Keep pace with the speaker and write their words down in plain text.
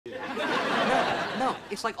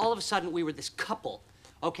it's like all of a sudden we were this couple,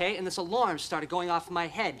 okay? And this alarm started going off in my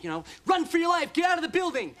head, you know, run for your life, get out of the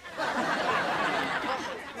building.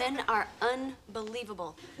 Men are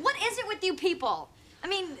unbelievable. What is it with you people? I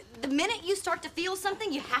mean, the minute you start to feel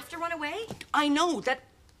something, you have to run away? I know,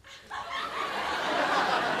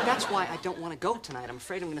 that's why I don't want to go tonight. I'm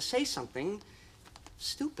afraid I'm going to say something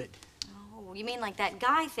stupid. Oh, you mean like that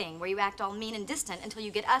guy thing where you act all mean and distant until you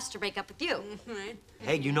get us to break up with you? Right.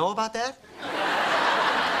 Hey, do you know about that?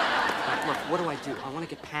 Look, what do? I want to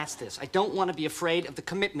get past this. I don't want to be afraid of the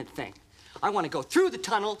commitment thing. I want to go through the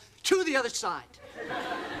tunnel to the other side.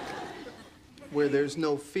 Where there's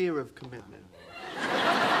no fear of commitment.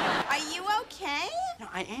 Are you okay? No,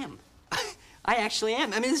 I am. I actually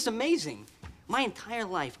am. I mean, this is amazing. My entire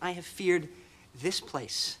life, I have feared this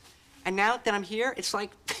place. And now that I'm here, it's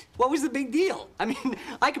like, what was the big deal? I mean,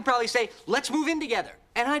 I could probably say, let's move in together,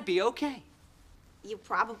 and I'd be okay. You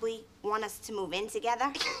probably want us to move in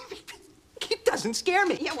together? It doesn't scare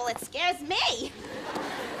me. Yeah, well, it scares me.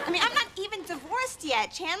 I mean, I'm not even divorced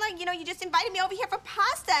yet, Chandler. You know, you just invited me over here for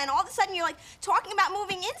pasta, and all of a sudden you're, like, talking about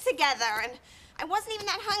moving in together, and I wasn't even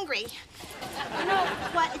that hungry. You know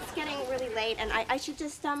what? It's getting really late, and I should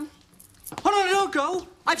just, Oh, no, don't go.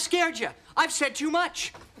 I've scared you. I've said too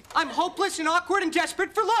much. I'm hopeless and awkward and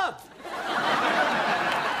desperate for love. Here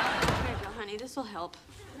you go, honey. This will help.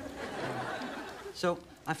 So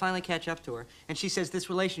I finally catch up to her, and she says this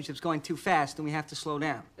relationship's going too fast and we have to slow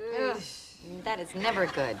down. Ugh, that is never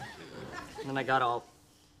good. And then I got all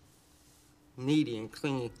needy and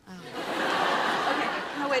clingy. Okay,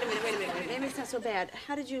 no, wait a minute. Maybe it's not so bad.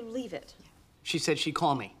 How did you leave it? She said she'd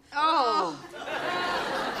call me. Oh.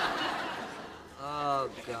 Oh,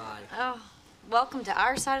 God. Oh, welcome to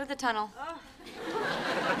our side of the tunnel.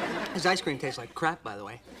 His ice cream tastes like crap, by the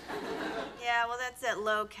way. Yeah, well, that's that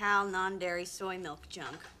low-cal, non-dairy soy milk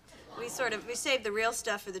junk. We save the real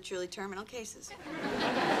stuff for the truly terminal cases.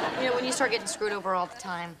 You know, when you start getting screwed over all the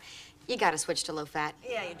time, you gotta switch to low fat.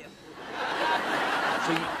 Yeah, you do.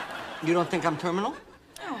 So you don't think I'm terminal?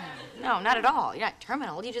 No, not at all. You're not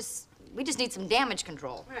terminal. We just need some damage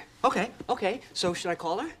control. Right. Okay. So should I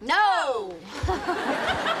call her? No!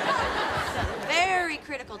 Very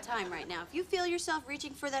critical time right now. If you feel yourself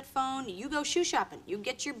reaching for that phone, you go shoe shopping. You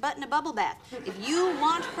get your butt in a bubble bath. If you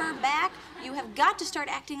want her back, you have got to start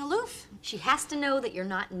acting aloof. She has to know that you're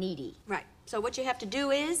not needy. Right. So what you have to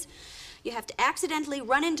do is, you have to accidentally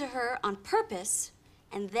run into her on purpose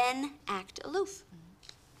and then act aloof.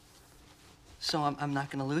 So I'm not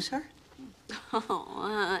gonna lose her? Oh,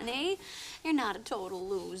 honey, you're not a total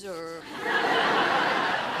loser.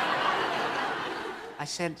 I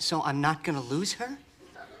said, so I'm not gonna lose her?